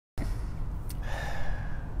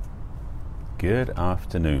Good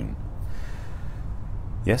afternoon.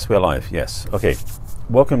 Yes, we're live. Yes. Okay.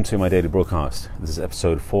 Welcome to my daily broadcast. This is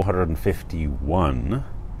episode 451.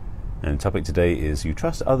 And the topic today is you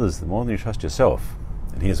trust others more than you trust yourself.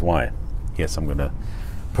 And here's why. Yes, I'm going to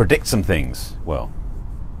predict some things. Well,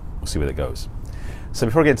 we'll see where that goes. So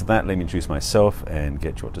before I get into that, let me introduce myself and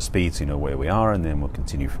get you up to speed so you know where we are, and then we'll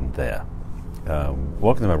continue from there.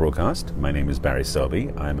 Welcome to my broadcast. My name is Barry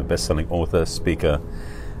Selby. I'm a best-selling author, speaker,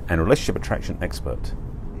 and relationship attraction expert.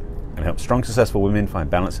 I help strong, successful women find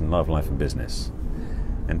balance in love, life, and business.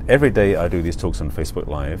 And every day I do these talks on Facebook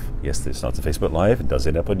Live. Yes, it starts on Facebook Live and does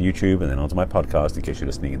it up on YouTube and then onto my podcast in case you're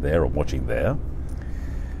listening there or watching there.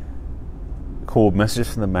 Called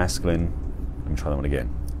Messages from the Masculine. Let me try that one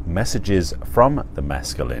again. Messages from the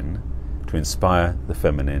Masculine to inspire the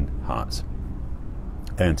feminine heart.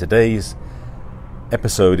 And today's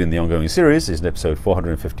episode in the ongoing series is episode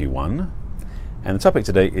 451. And the topic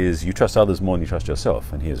today is you trust others more than you trust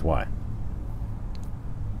yourself. And here's why.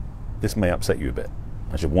 This may upset you a bit.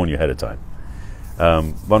 I should warn you ahead of time.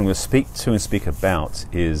 What I'm going to speak to and speak about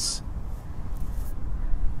has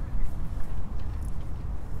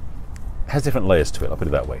different layers to it, I'll put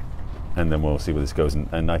it that way. And then we'll see where this goes.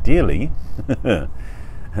 And ideally,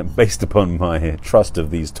 based upon my trust of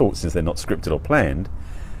these talks, since they're not scripted or planned,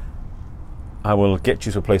 I will get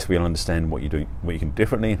you to a place where you'll understand what you're doing, what you can do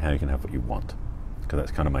differently, and how you can have what you want. Because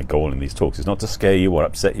that's kind of my goal in these talks. It's not to scare you or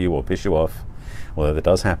upset you or piss you off, although that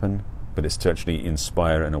does happen, but it's to actually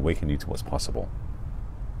inspire and awaken you to what's possible.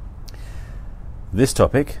 This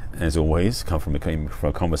topic, as always, came from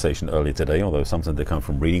a conversation earlier today, although sometimes they come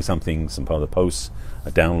from reading something, some part of the posts,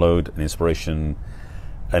 a download, an inspiration,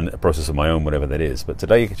 and a process of my own, whatever that is. But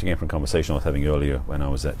today it came from a conversation I was having earlier when I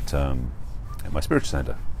was at my spiritual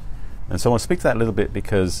center. And so I want to speak to that a little bit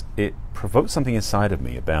because it provoked something inside of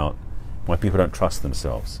me about why people don't trust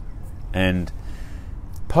themselves. And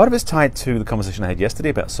part of it's tied to the conversation I had yesterday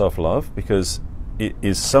about self-love, because it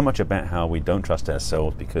is so much about how we don't trust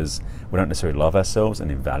ourselves because we don't necessarily love ourselves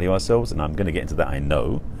and value ourselves, and I'm going to get into that, I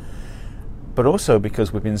know. But also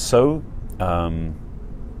because we've been so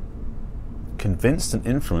convinced and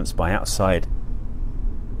influenced by outside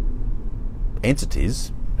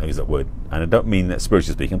entities, I use that word, and I don't mean that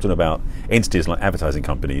spiritually speaking, I'm talking about entities like advertising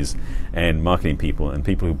companies and marketing people and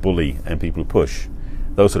people who bully and people who push,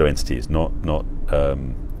 those sort of entities, not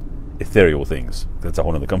ethereal things. That's a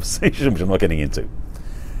whole other conversation which I'm not getting into.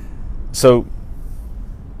 So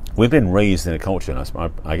we've been raised in a culture,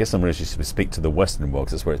 and I guess I'm really to speak to the Western world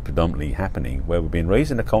because that's where it's predominantly happening, where we've been raised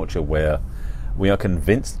in a culture where we are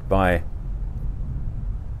convinced by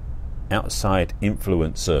outside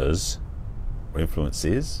influencers or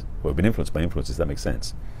influences. Well, we've been influenced by influences, that makes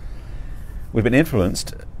sense. We've been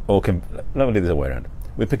influenced, let me leave this the other way around.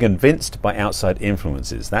 We've been convinced by outside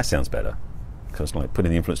influences. That sounds better, because like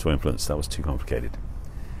putting the influence to influence, that was too complicated.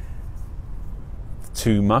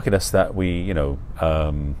 To market us that we, like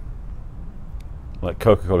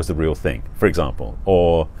Coca-Cola is the real thing, for example,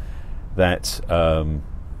 or that,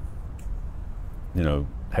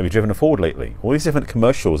 have you driven a Ford lately? All these different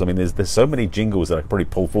commercials. I mean, there's so many jingles that I could probably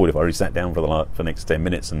pull forward if I already sat down for the next 10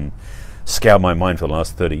 minutes and scoured my mind for the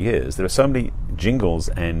last 30 years. There are so many jingles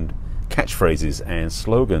and catchphrases and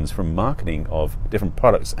slogans from marketing of different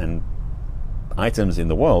products and items in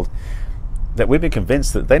the world that we've been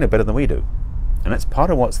convinced that they know better than we do. And that's part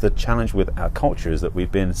of what's the challenge with our culture, is that we've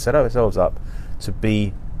been set ourselves up to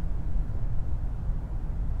be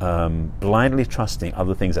blindly trusting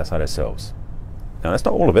other things outside ourselves. Now, that's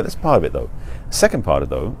not all of it. That's part of it, though. The second part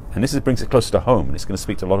of it, though, and this brings it closer to home, and it's going to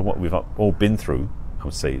speak to a lot of what we've all been through, I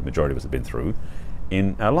would say the majority of us have been through,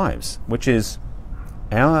 in our lives, which is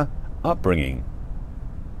our upbringing.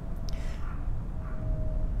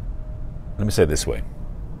 Let me say it this way.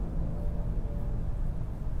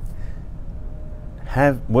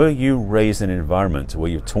 Were you raised in an environment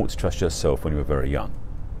where you were taught to trust yourself when you were very young?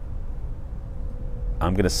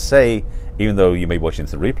 I'm going to say, even though you may be watching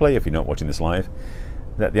this replay, if you're not watching this live,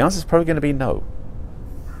 that the answer is probably going to be no.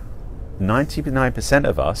 99%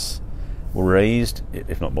 of us were raised,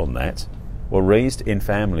 if not more than that, were raised in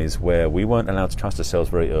families where we weren't allowed to trust ourselves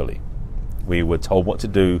very early. We were told what to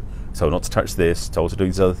do, told not to touch this, told to do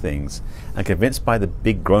these other things, and convinced by the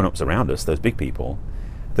big grown-ups around us, those big people,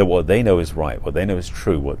 that what they know is right, what they know is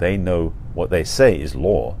true, what they say is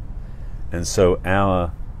law. And so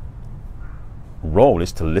our role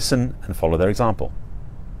is to listen and follow their example,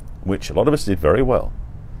 which a lot of us did very well.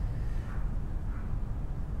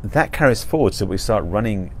 That carries forward, so we start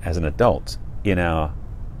running as an adult in our,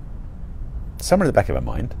 somewhere in the back of our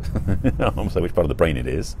mind, I won't say which part of the brain it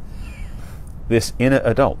is, this inner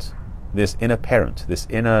adult, this inner parent, this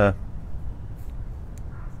inner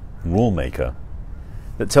rule maker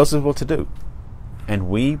that tells us what to do. And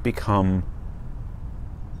we become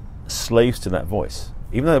slaves to that voice.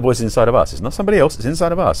 Even though that voice is inside of us. It's not somebody else, it's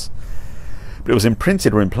inside of us. But it was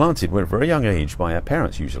imprinted or implanted at a very young age by our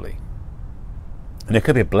parents usually. And it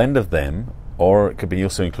could be a blend of them, or it could be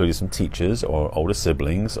also included some teachers or older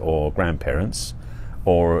siblings or grandparents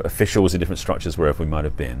or officials in different structures wherever we might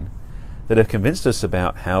have been, that have convinced us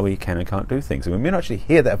about how we can and can't do things. And we may not actually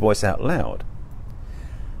hear that voice out loud,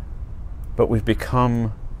 but we've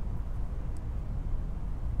become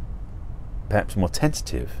perhaps more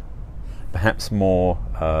tentative, perhaps more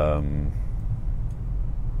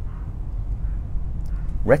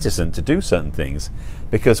reticent to do certain things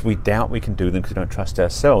because we doubt we can do them because we don't trust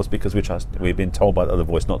ourselves, because we've been told by the other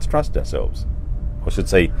voice not to trust ourselves. Or I should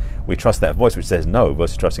say, we trust that voice which says no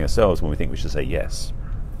versus trusting ourselves when we think we should say yes.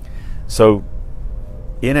 So,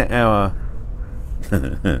 in our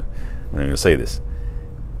I'm going to say this,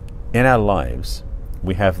 in our lives,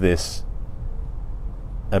 we have this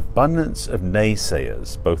abundance of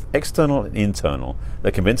naysayers, both external and internal,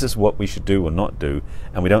 that convince us what we should do or not do,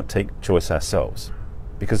 and we don't take choice ourselves.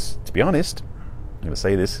 Because, to be honest, I'm going to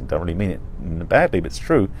say this, I don't really mean it badly, but it's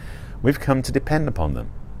true, we've come to depend upon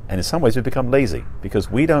them. And in some ways we've become lazy,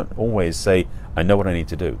 because we don't always say, I know what I need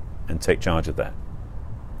to do, and take charge of that.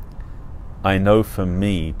 I know for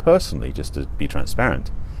me, personally, just to be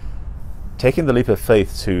transparent, taking the leap of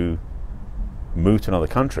faith to move to another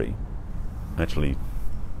country, actually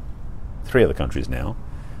 3 other countries now,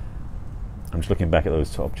 I'm just looking back at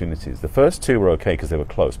those 2 opportunities. The first 2 were okay because they were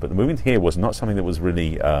close, but the moving here was not something that was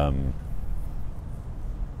really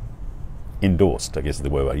endorsed, I guess is the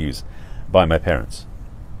word I use, by my parents.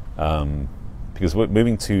 Because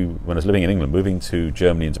moving to, when I was living in England, moving to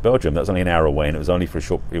Germany and to Belgium, that was only an hour away, and it was only for a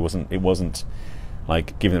short, it wasn't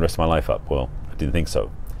like giving the rest of my life up. Well, I didn't think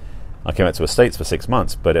so. I came out to the States for 6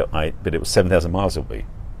 months, but it was 7,000 miles away.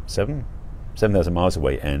 7,000 miles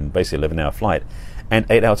away, and basically 11-hour flight, and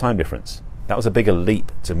 8-hour time difference. That was a bigger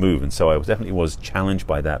leap to move, and so I definitely was challenged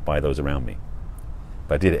by that by those around me.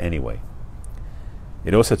 But I did it anyway.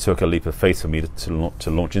 It also took a leap of faith for me to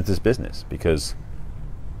launch into this business, because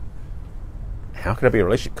how could I be a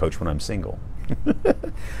relationship coach when I'm single?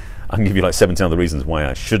 I can give you like 17 other reasons why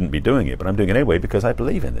I shouldn't be doing it, but I'm doing it anyway because I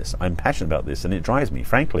believe in this. I'm passionate about this, and it drives me.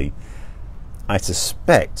 Frankly, I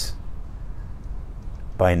suspect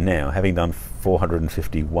by now, having done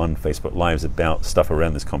 451 Facebook Lives about stuff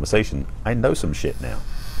around this conversation, I know some shit now.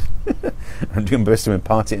 I'm doing my best to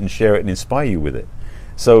impart it and share it and inspire you with it.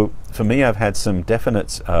 So for me, I've had some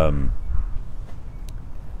definite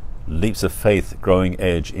leaps of faith, growing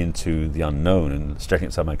edge into the unknown and stretching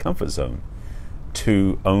outside my comfort zone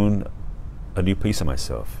to own a new piece of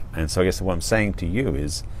myself. And so I guess what I'm saying to you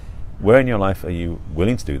is, where in your life are you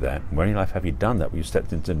willing to do that? Where in your life have you done that? Where you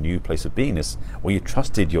stepped into a new place of beingness, where you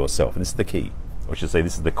trusted yourself? And this is the key. Or I should say,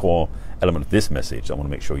 this is the core element of this message I want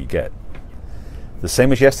to make sure you get. The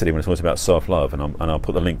same as yesterday when I talked about self-love, and I'll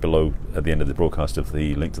put the link below at the end of the broadcast of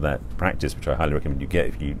the link to that practice, which I highly recommend you get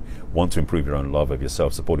if you want to improve your own love of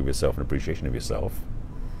yourself, support of yourself, and appreciation of yourself.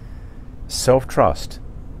 Self-trust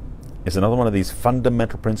is another one of these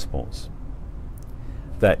fundamental principles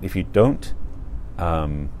that if you don't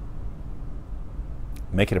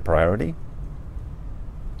make it a priority,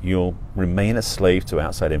 you'll remain a slave to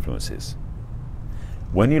outside influences.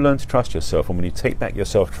 When you learn to trust yourself, and when you take back your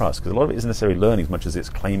self-trust, because a lot of it isn't necessarily learning as much as it's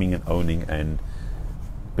claiming and owning and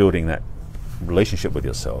building that relationship with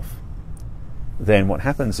yourself, then what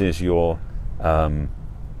happens is your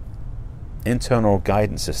internal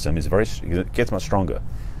guidance system gets much stronger.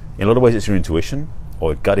 In a lot of ways, it's your intuition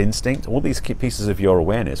or gut instinct, all these key pieces of your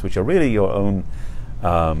awareness, which are really your own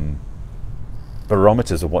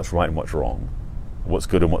barometers of what's right and what's wrong, what's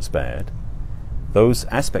good and what's bad. Those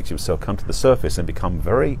aspects of yourself come to the surface and become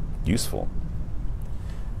very useful.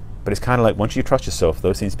 But it's kind of like, once you trust yourself,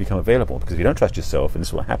 those things become available. Because if you don't trust yourself, and this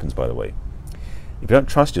is what happens, by the way, if you don't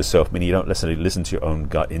trust yourself, meaning you don't necessarily listen to your own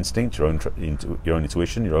gut instinct, your own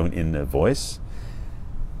intuition, your own inner voice,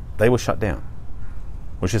 they will shut down.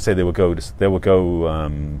 Or I should say, they will go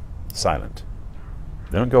silent.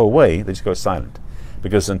 They don't go away; they just go silent.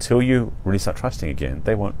 Because until you really start trusting again,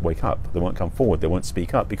 they won't wake up. They won't come forward. They won't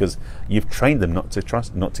speak up, because you've trained them not to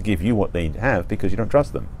trust, not to give you what they have, because you don't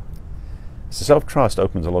trust them. So self-trust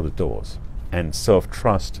opens a lot of doors, and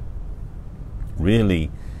self-trust really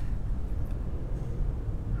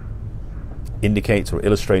indicates or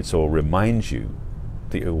illustrates or reminds you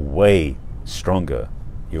that you're way stronger,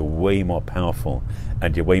 you're way more powerful,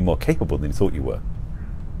 and you're way more capable than you thought you were.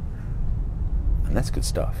 And that's good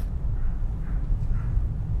stuff.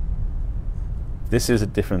 This is a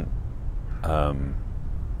different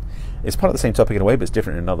It's part of the same topic in a way, but it's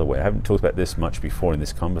different in another way. I haven't talked about this much before in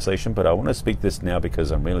this conversation, but I want to speak this now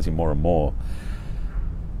because I'm realizing more and more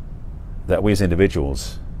that we as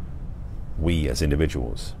individuals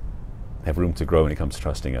have room to grow when it comes to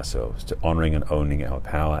trusting ourselves, to honoring and owning our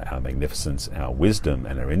power, our magnificence, our wisdom,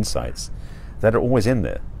 and our insights that are always in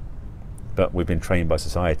there. But we've been trained by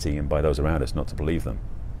society and by those around us not to believe them.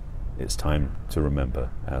 It's time to remember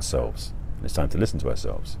ourselves. And it's time to listen to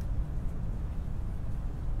ourselves.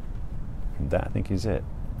 And that, I think, is it.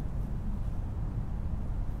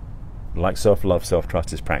 Like self-love,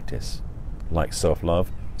 self-trust is practice. Like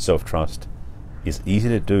self-love, self-trust is easy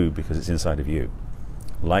to do because it's inside of you.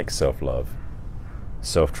 Like self-love,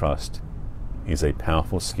 self-trust is a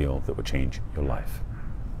powerful skill that will change your life.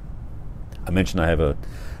 I mentioned I have a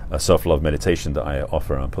self-love meditation that I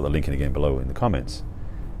offer, and I'll put the link in again below in the comments.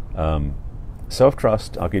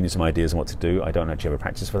 Self-trust, I'll give you some ideas on what to do. I don't actually have a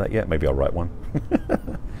practice for that yet. Maybe I'll write one.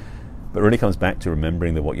 But it really comes back to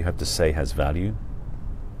remembering that what you have to say has value.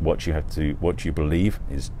 What you believe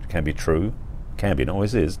can be true. Can be, not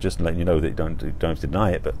always is. Just letting you know that you don't have to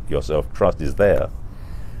deny it, but your self-trust is there.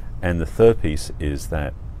 And the third piece is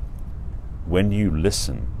that when you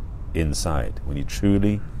listen inside, when you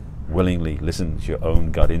truly, willingly listen to your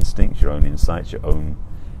own gut instincts, your own insights, your own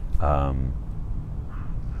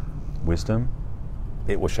wisdom,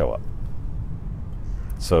 it will show up.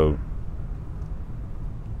 So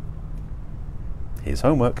here's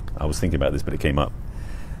homework. I was thinking about this, but it came up.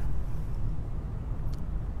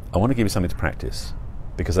 I want to give you something to practice,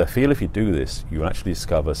 because I feel if you do this, you'll actually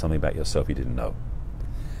discover something about yourself you didn't know.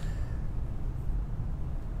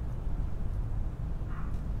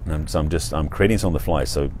 And so I'm creating this on the fly,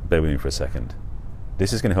 so bear with me for a second.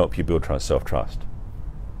 This is going to help you build self-trust.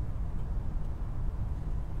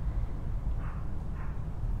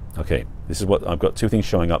 Okay, this is what I've got. Two things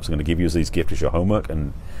showing up, so I'm going to give you as these gifts as your homework,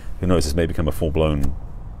 and who knows, this may become a full-blown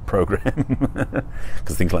program,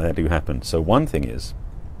 because things like that do happen. So one thing is,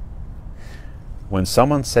 when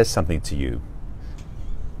someone says something to you,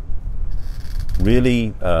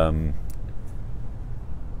 really, I'm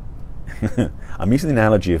using the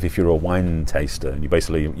analogy of if you're a wine taster and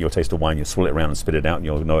you'll taste a wine, you swirl it around and spit it out and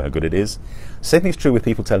you'll know how good it is. Same thing's true with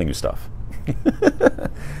people telling you stuff.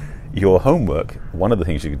 Your homework, one of the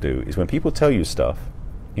things you can do is when people tell you stuff,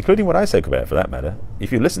 including what I say about it for that matter,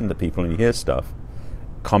 if you listen to people and you hear stuff,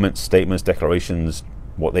 comments, statements, declarations,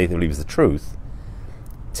 what they believe is the truth,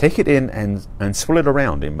 take it in and swirl it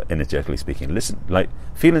around, energetically speaking. Listen, like,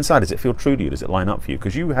 feel inside. Does it feel true to you? Does it line up for you?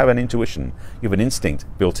 Because you have an intuition, you have an instinct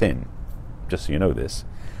built in, just so you know this.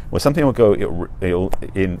 Well, something will go,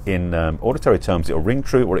 in auditory terms, it'll ring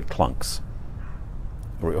true or it clunks.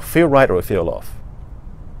 Or it'll feel right or it'll feel off.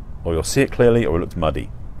 Or you'll see it clearly or it looks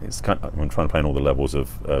muddy. It's kind of, I'm trying to play on all the levels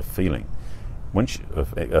of feeling.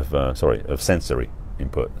 Of sensory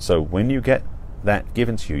input. So when you get that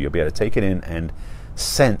given to you, you'll be able to take it in and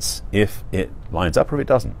sense if it lines up or if it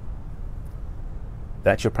doesn't.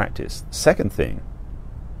 That's your practice. Second thing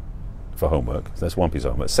for homework, so that's one piece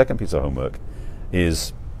of homework. Second piece of homework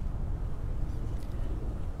is,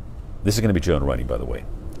 this is going to be journal writing, by the way.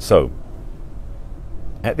 So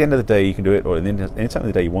at the end of the day, you can do it, or any time of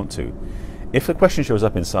the day you want to. If a question shows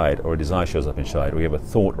up inside, or a desire shows up inside, or you have a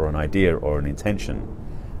thought or an idea or an intention,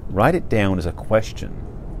 write it down as a question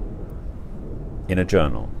in a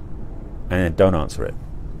journal, and then don't answer it.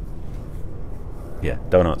 Yeah,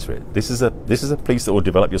 don't answer it. This is a piece that will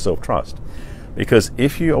develop your self-trust, because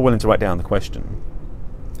if you are willing to write down the question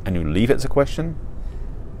and you leave it as a question,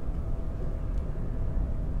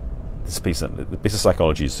 this piece of the business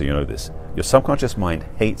psychology, so you know this, your subconscious mind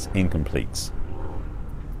hates incompletes.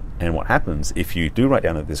 And what happens if you do write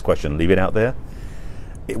down this question, leave it out there,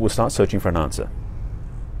 it will start searching for an answer.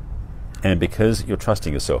 And because you're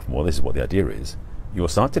trusting yourself more, this is what the idea is, you will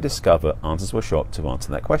start to discover answers will show up to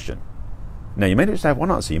answer that question. Now, you may not just have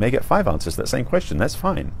one answer, you may get 5 answers to that same question, that's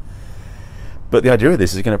fine. But the idea of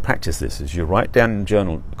this is, you're going to practice this, is you write down in a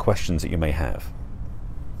journal questions that you may have,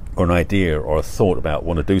 or an idea or a thought about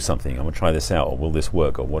want to do something, I'm going to try this out, or will this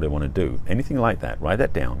work, or what do I want to do, anything like that. Write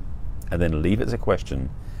that down and then leave it as a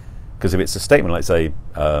question, because if it's a statement like, say,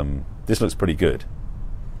 this looks pretty good,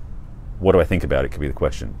 what do I think about it, could be the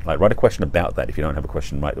question. Like, write a question about that if you don't have a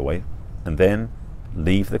question right away, and then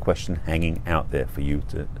leave the question hanging out there for you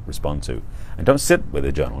to respond to. And don't sit with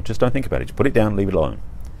a journal, just don't think about it, just put it down, leave it alone.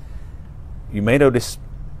 You may notice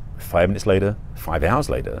 5 minutes later, 5 hours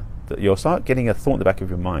later, that you'll start getting a thought in the back of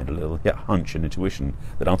your mind, a little hunch and intuition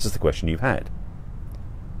that answers the question you've had.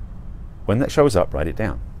 When that shows up, write it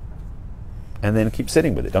down, and then keep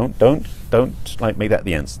sitting with it. Don't like make that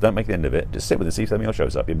the answer. Don't make the end of it. Just sit with it, see if something else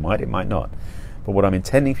shows up. It might not. But what I'm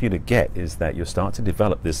intending for you to get is that you'll start to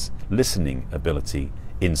develop this listening ability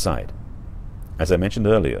inside. As I mentioned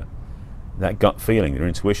earlier, that gut feeling, your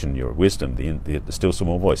intuition, your wisdom, the still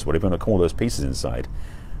small voice, whatever you want to call those pieces inside,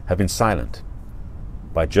 have been silent.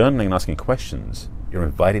 By journaling and asking questions, you're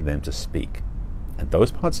inviting them to speak. And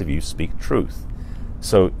those parts of you speak truth.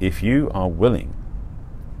 So if you are willing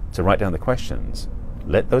to write down the questions,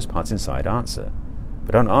 let those parts inside answer.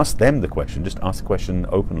 But don't ask them the question, just ask the question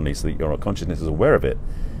openly so that your consciousness is aware of it,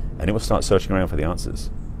 and it will start searching around for the answers.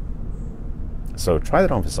 So try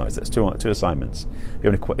that on for size. That's two assignments.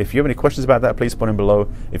 If you have any questions about that, please put them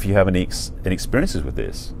below. If you have any experiences with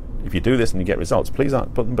this, if you do this and you get results, please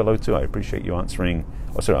put them below too. I appreciate you answering,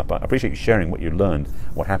 I appreciate you sharing what you learned,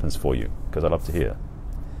 what happens for you, because I'd love to hear.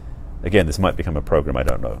 Again, this might become a program, I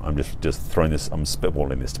don't know. I'm just throwing this, I'm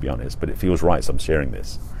spitballing this, to be honest, but it feels right, so I'm sharing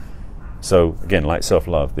this. So again, like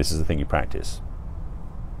self-love, this is the thing you practice.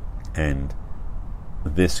 And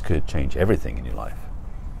this could change everything in your life,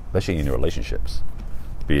 especially in your relationships,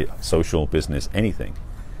 be it social, business, anything.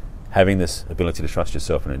 Having this ability to trust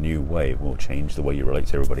yourself in a new way will change the way you relate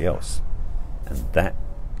to everybody else. And that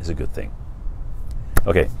is a good thing.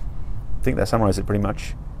 Okay, I think that summarizes it pretty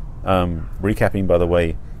much. Recapping, by the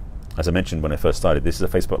way, as I mentioned when I first started, this is a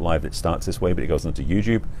Facebook Live that starts this way, but it goes into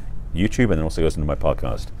YouTube, and then also goes into my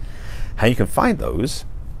podcast. How you can find those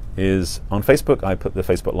is on Facebook. I put the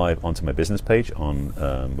Facebook Live onto my business page, on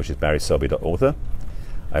which is barryselby.author.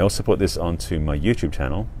 I also put this onto my YouTube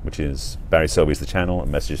channel, which is Barry Selby is the channel, and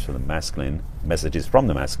Messages from the Masculine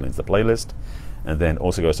is the playlist, and then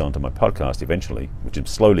also goes onto my podcast eventually, which I'm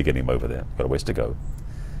slowly getting over there. Got a ways to go.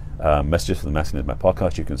 Messages from the Masculine is my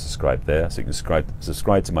podcast. You can subscribe there, so you can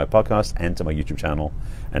subscribe to my podcast and to my YouTube channel,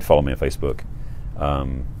 and follow me on Facebook.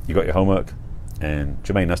 You got your homework, and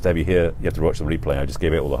Jermaine, nice to have you here. You have to watch the replay. I just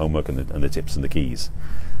gave out all the homework and the tips and the keys.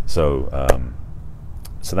 So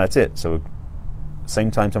that's it. So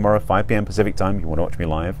same time tomorrow, 5 p.m. Pacific time. If you want to watch me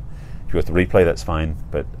live, if you have to replay, that's fine.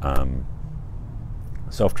 But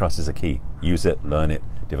self-trust is a key. Use it, learn it,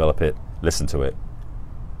 develop it, listen to it,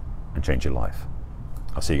 and change your life.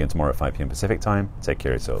 I'll see you again tomorrow at 5 p.m. Pacific time. Take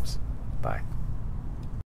care of yourselves. Bye.